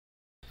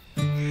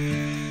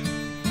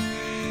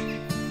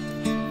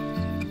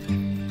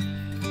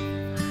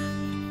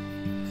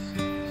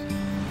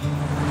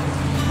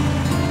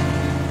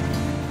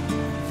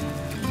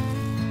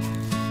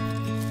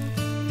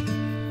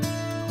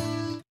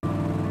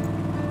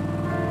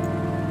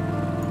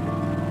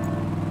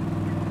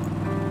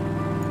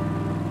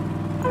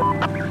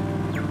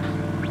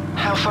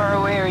How far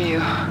away are you?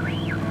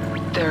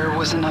 There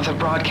was another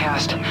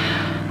broadcast.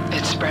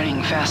 It's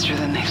spreading faster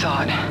than they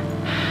thought.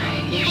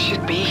 You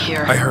should be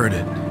here. I heard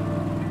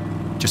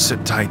it. Just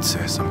sit tight,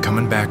 sis. I'm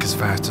coming back as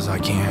fast as I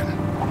can.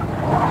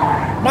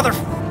 Mother...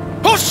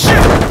 Oh,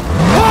 shit!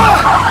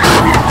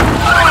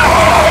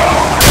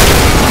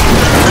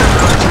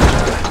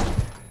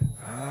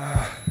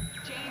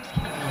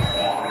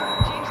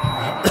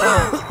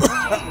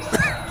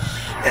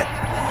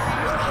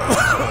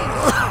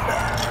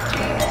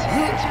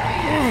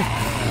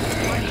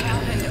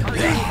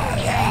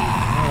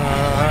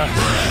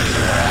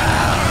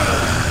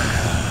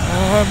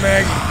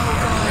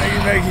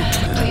 Maggie.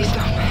 Please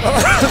don't.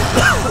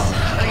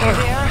 Are you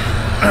there?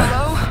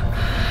 Hello?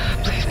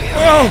 Please be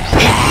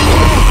okay.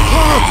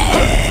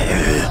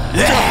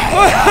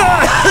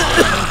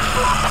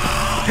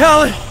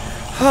 Helen!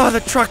 Oh, the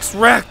truck's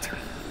wrecked.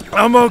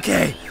 I'm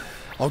okay.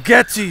 I'll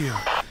get to you.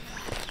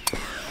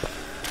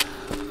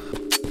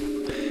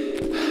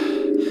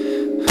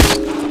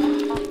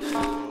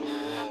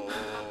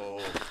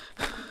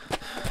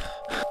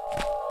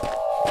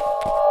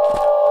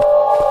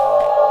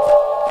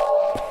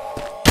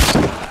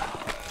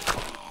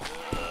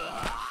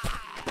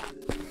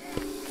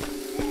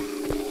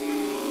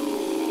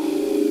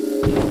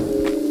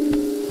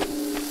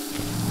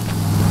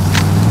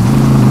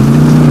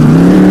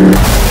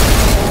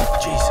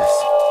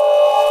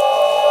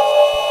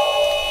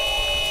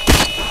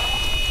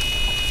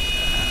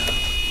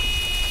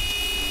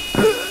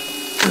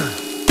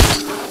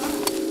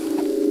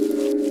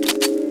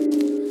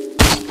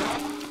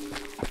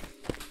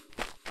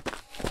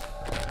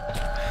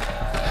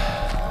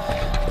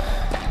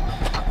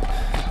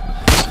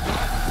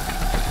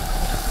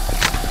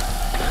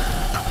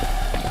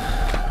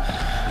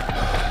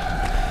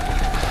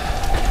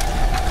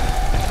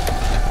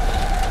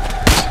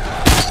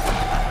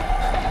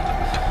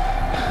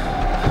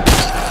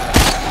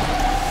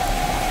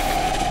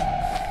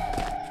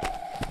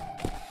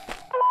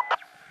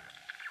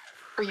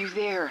 Are you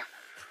there?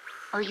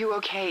 Are you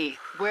okay?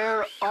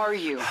 Where are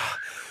you?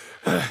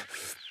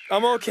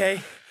 I'm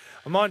okay.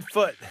 I'm on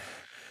foot.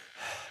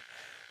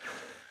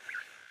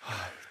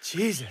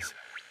 Jesus.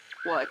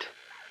 What?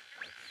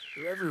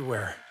 They're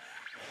everywhere.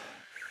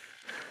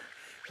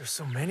 There's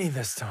so many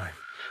this time.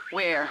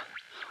 Where?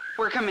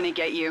 We're coming to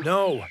get you.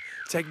 No.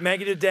 Take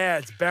Maggie to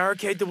Dad's.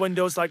 Barricade the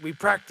windows like we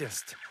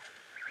practiced.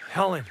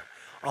 Helen,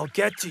 I'll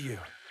get to you.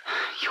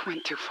 You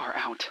went too far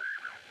out.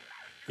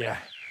 Yeah,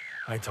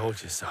 I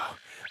told you so.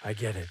 I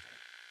get it.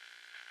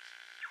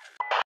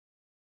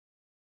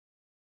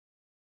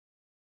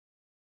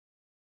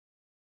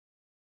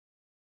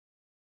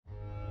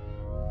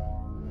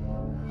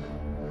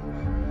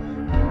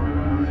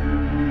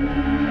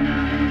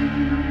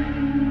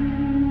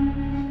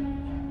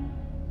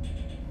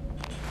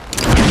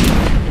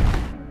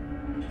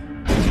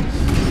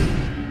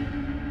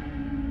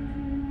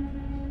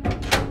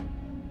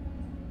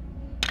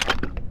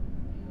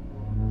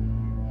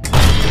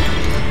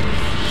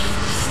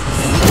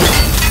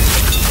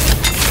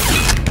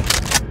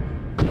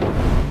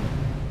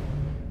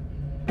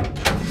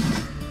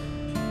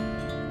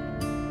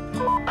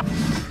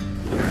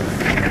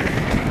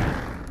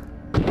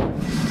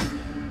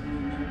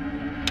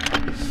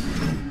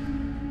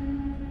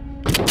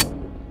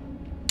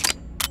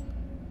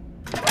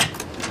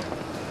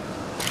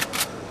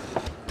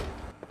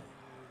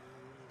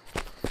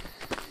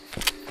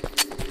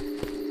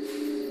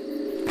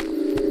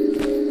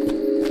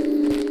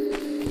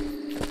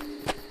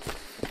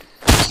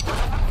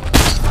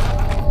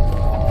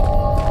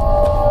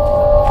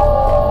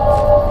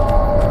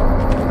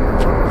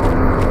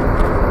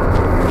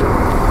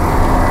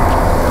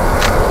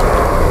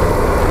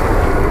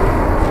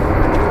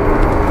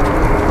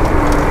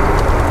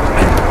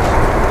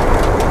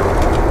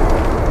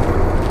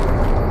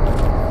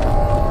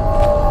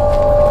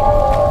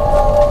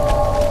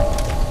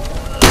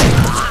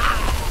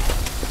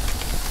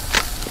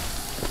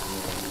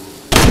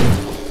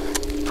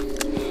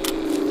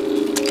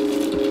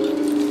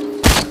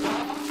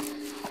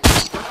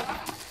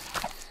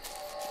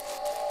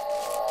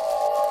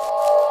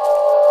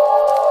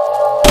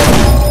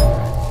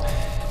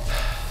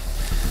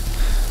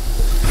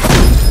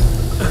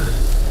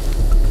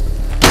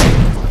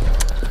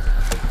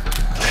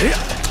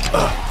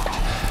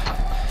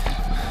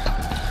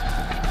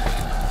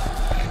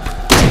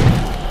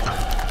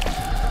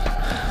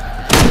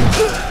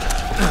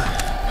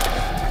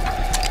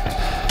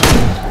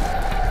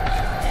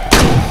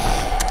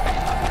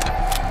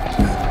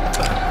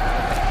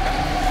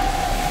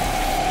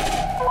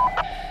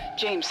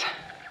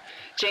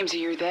 James, are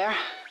you there?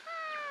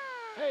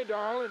 Hey,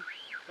 darling.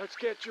 Let's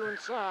get you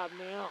inside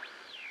now.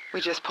 We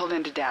just pulled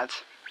into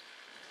Dad's.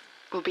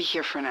 We'll be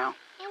here for now.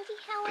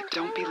 But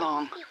don't be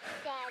long.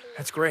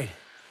 That's great.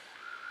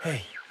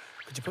 Hey,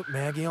 could you put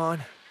Maggie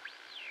on?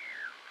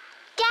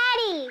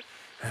 Daddy!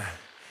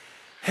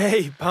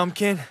 Hey,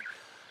 Pumpkin.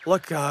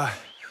 Look,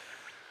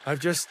 I've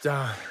just,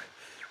 had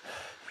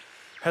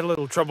a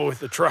little trouble with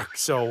the truck,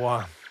 so,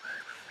 I'm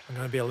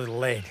gonna be a little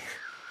late.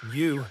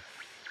 You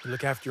You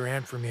look after your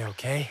aunt for me,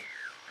 okay?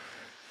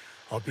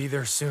 I'll be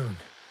there soon.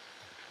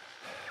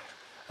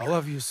 I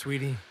love you,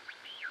 sweetie.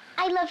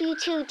 I love you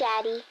too,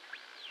 Daddy.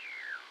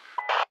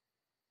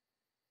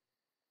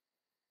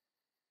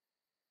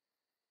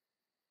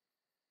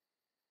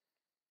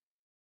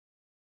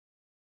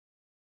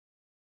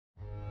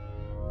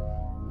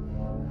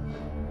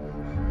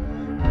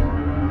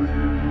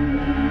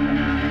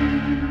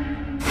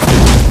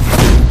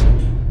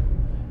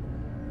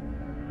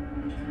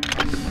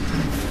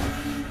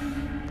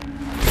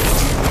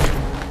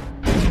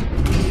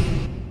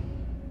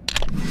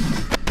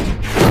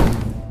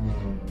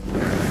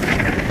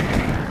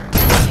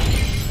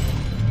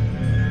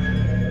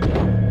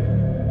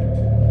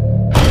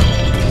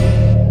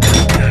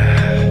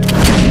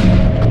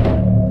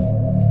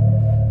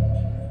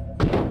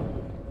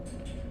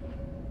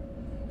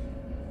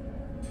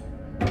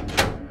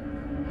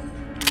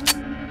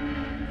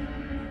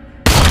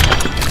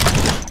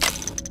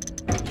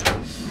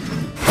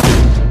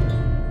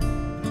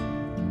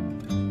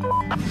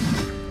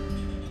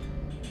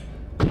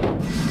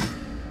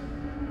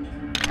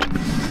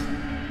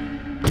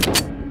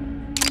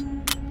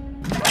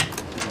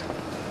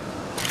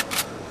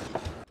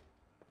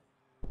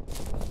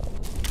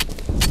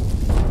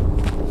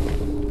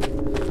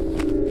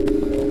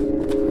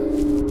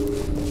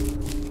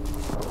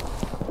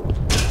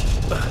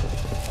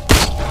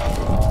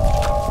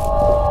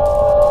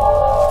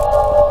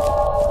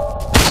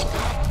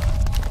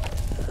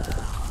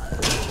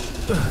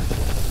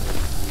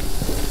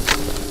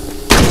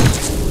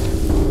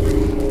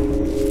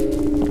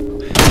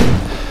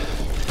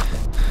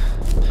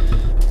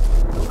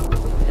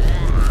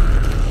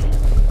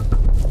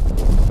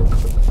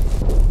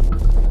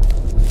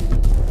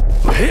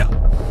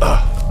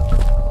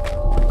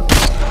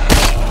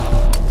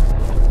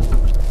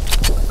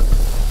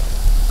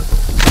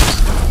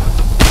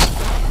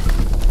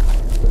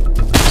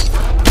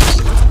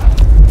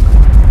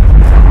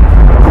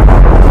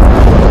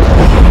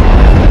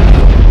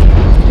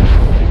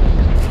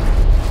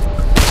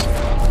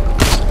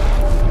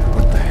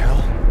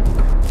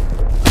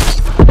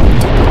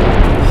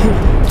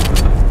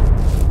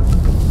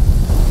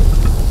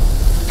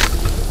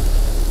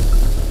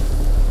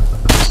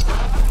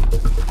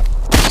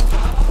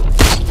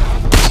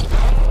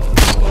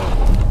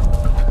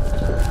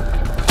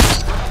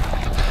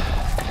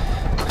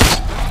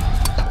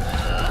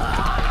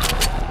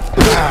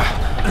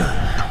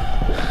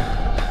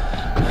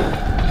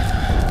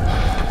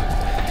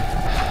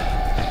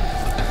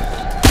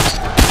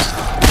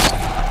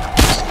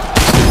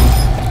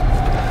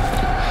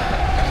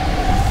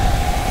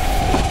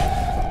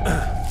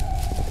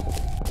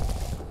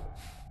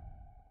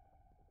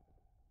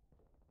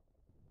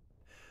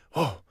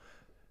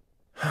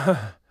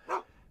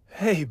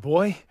 Hey,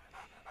 boy.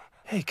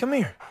 Hey, come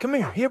here. Come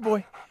here. Here,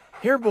 boy.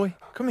 Here, boy.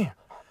 Come here.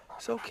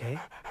 It's okay.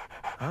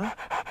 Huh?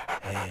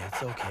 Hey,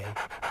 it's okay.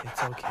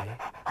 It's okay.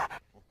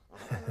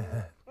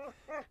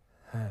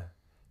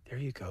 There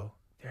you go.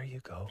 There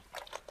you go.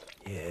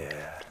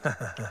 Yeah.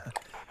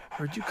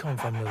 Where'd you come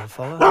from, little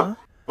fella,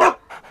 huh?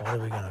 What are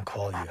we gonna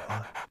call you,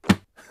 huh?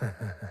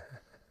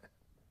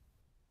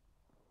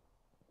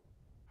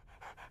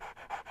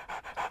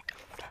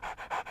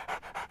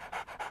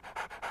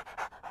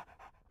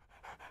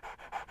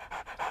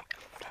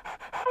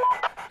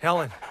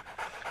 Helen,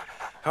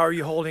 how are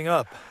you holding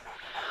up?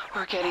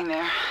 We're getting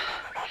there.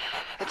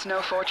 It's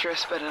no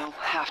fortress, but it'll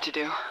have to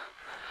do.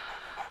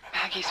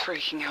 Maggie's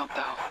freaking out,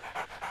 though.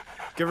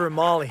 Give her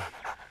Molly.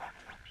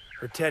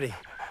 Or Teddy.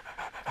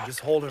 And just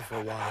hold her for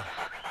a while.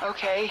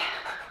 Okay,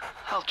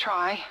 I'll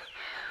try.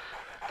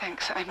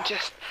 Thanks,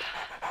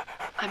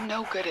 I'm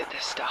no good at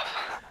this stuff.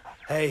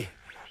 Hey,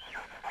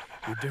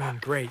 you're doing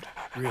great,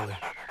 really.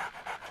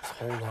 Just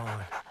hold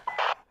on.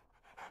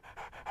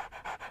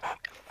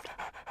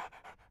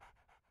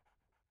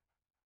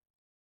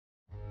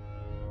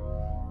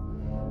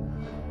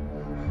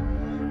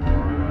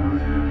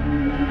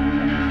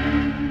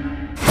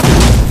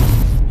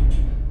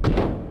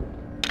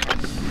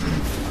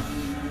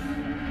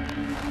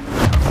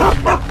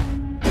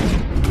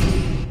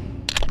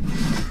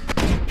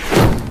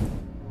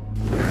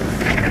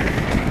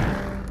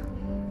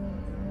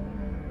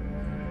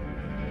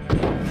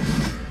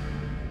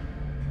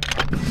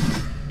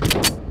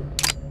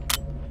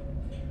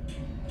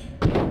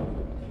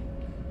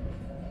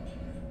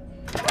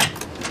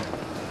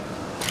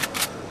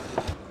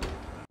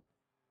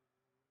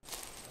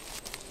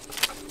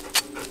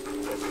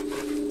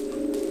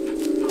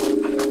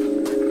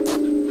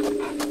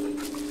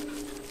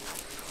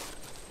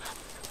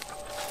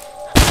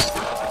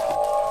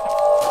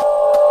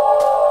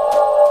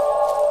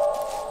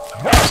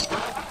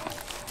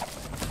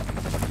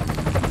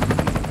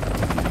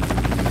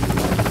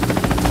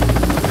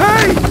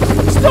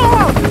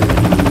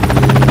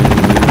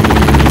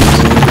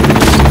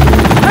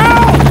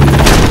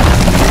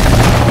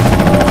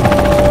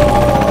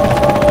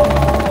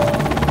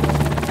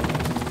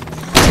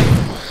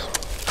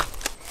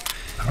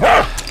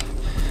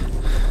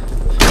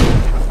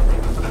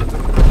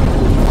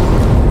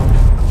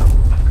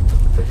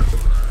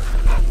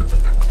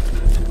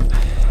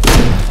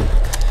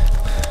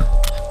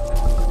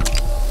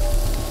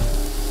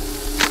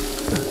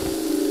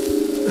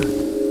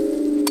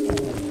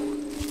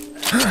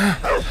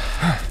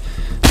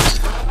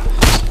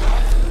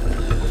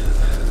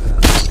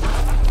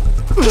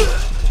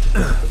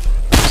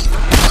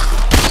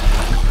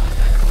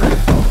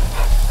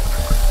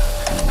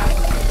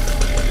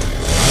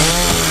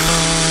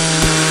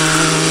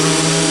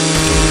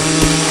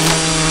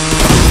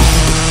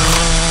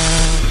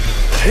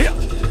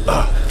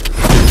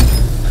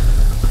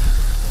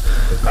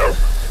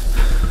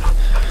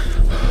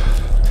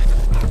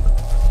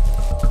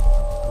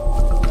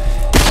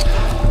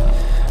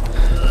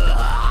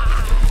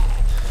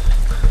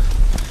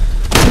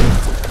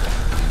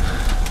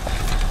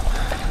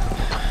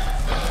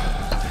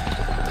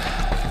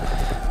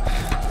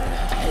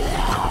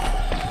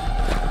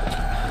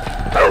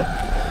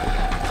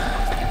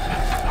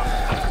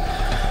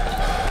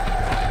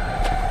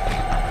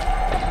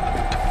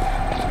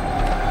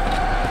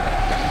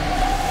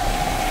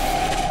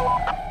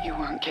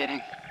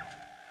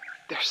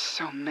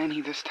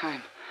 This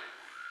time.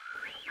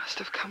 Must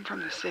have come from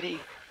the city.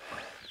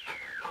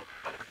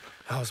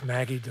 How's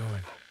Maggie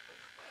doing?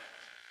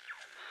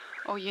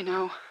 Oh, you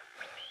know,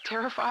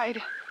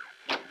 terrified.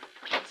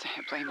 Can't say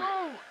I blame her.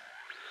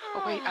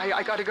 Oh, wait,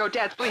 I gotta go.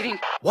 Dad's bleeding.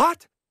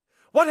 What?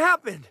 What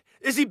happened?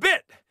 Is he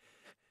bit?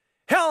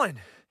 Helen!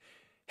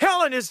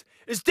 Helen is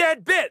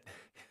Dad bit!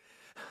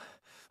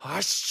 Ah,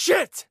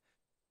 shit!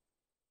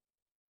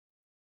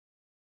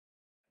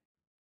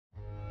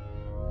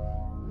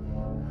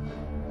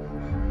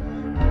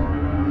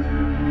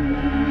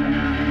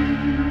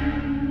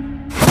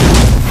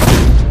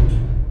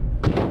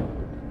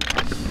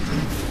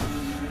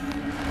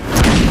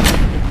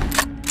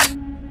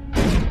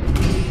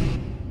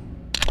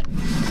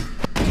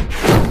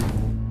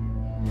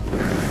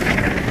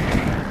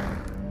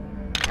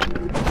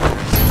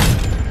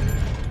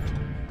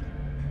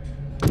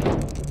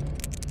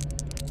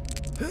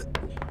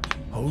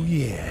 Oh,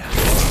 yeah.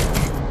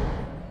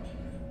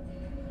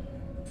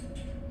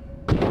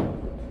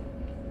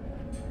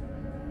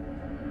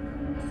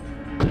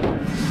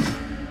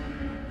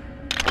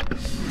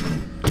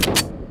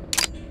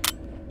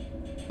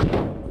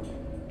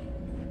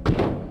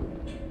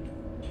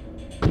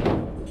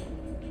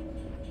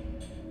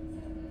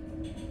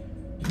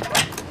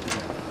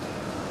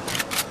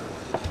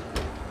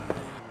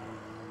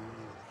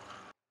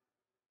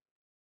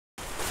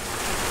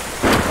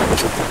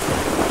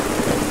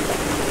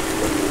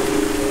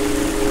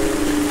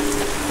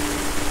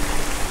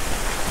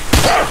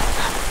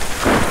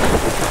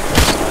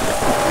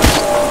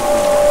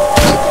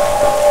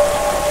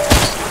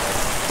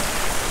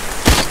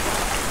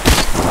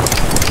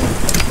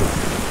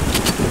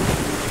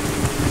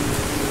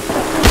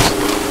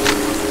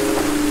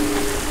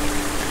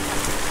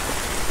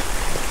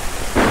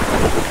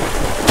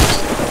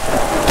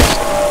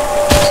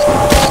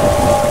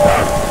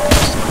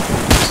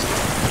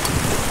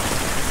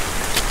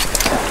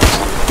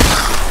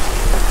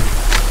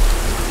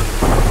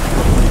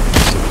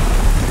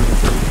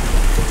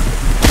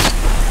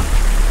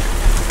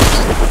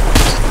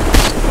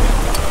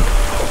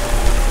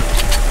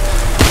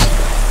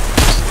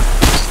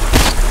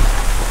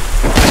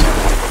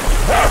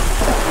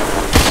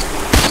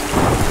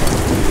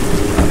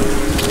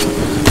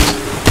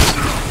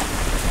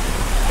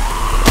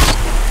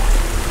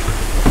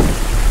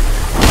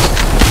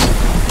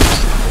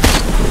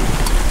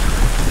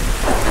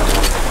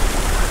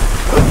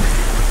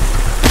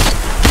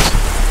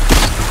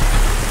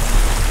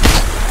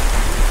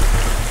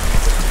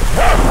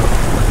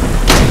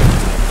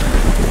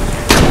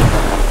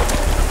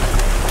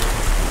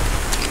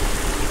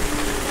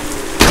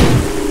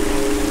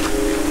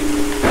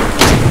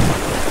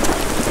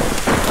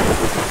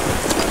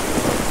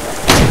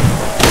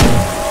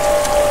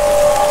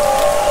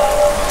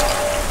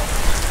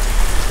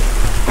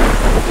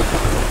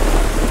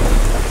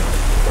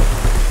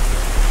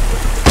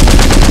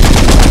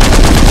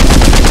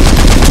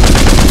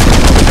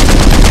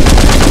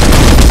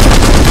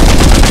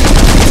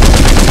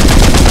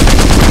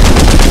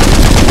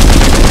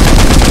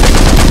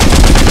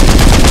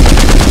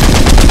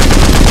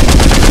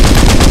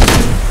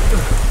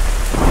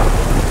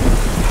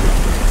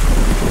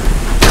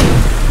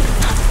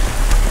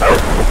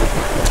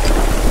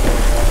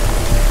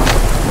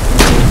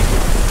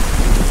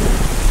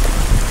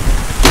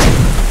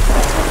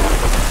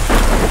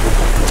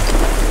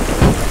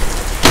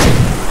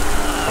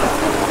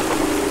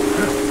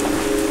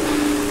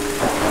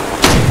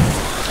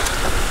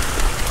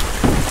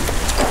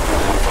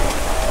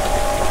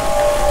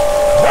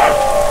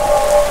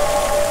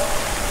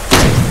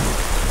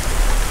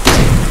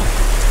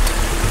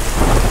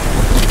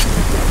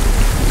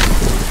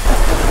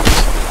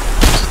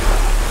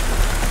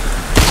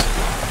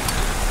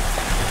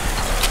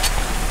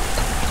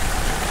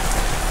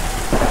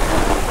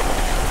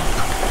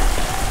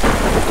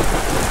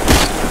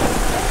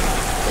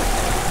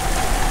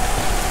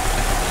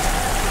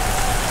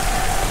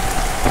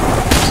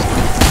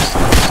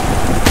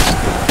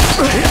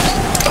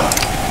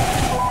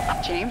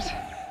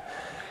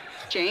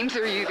 James,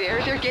 are you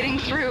there? They're getting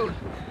through.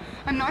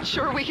 I'm not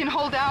sure we can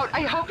hold out.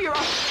 I hope you're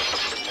all...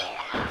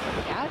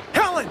 Dad?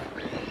 Helen!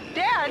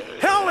 Dad!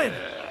 Helen!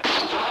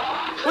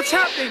 What's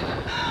happening?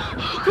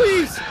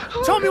 Please,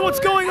 tell me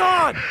what's going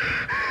on!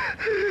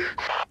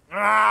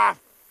 Ah,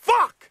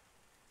 fuck!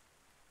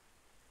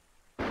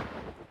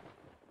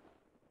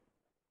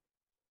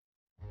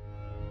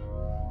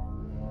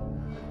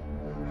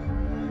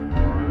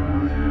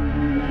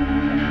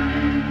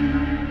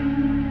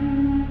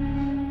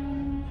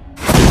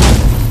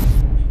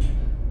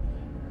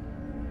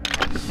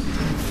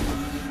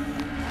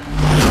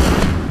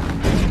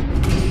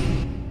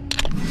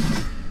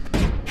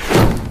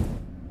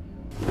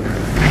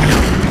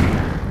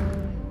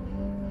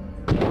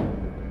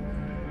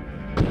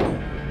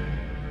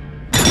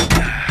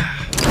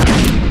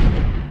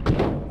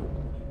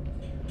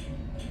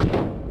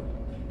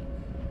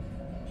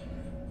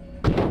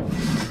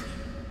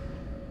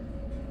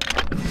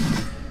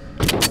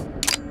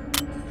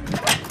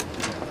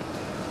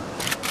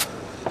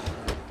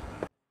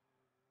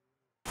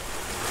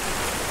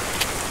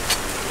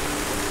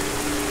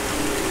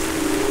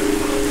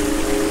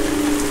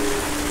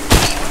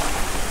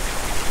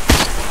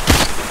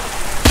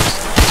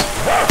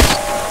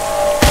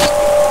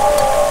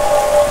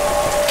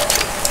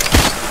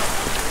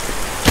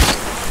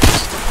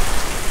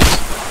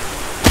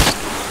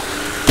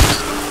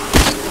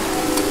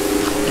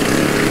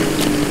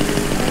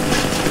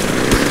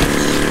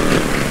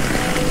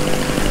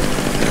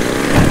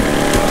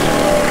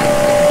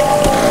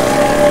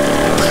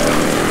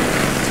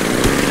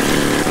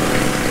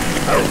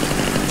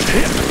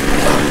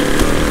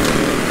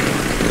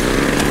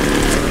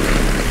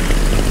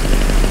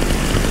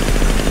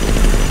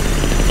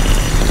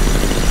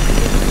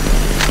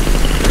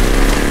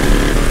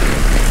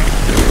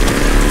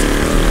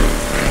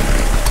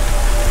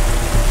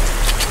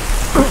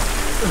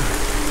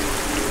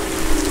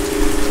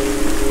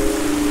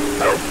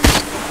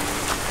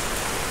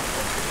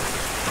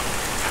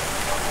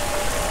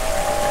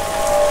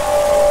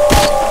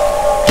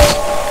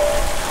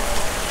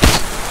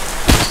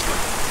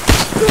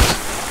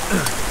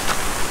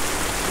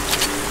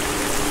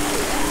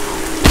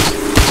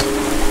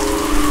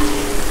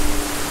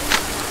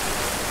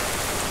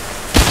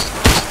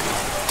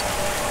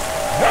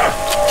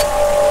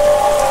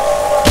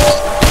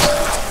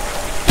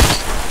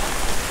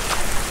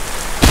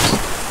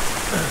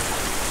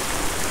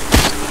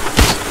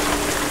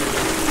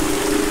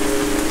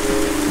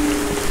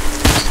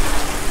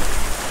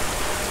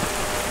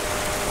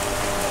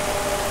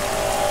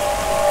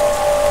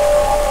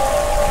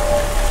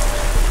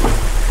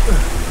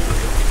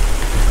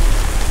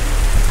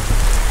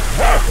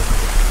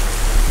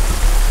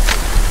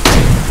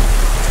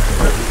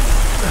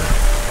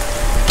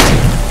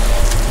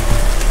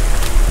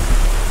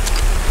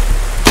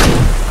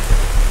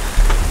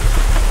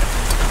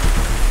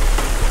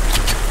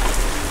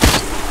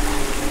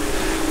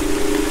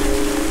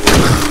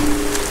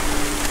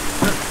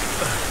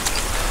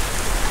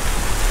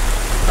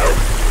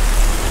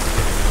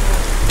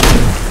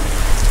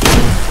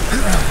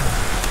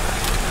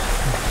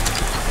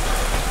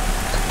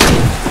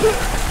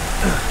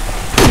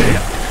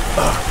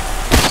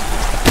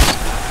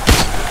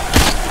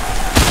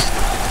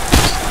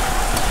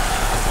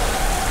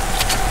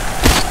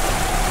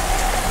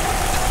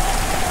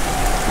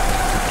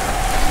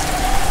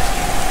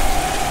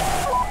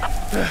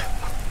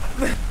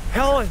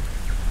 Helen,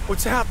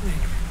 what's happening?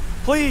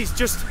 Please,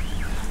 just...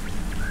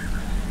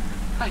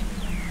 I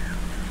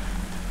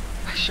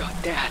shot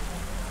Dad.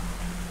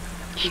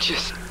 He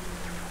just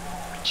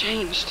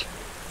changed.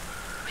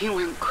 He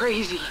went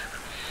crazy.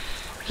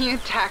 He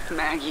attacked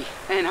Maggie,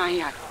 and I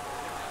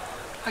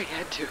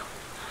had to.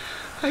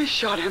 I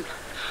shot him.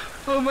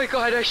 Oh my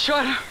God, I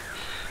shot him.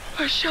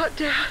 I shot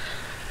Dad.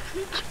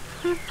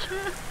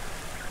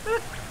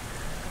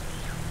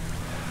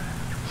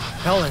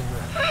 Helen,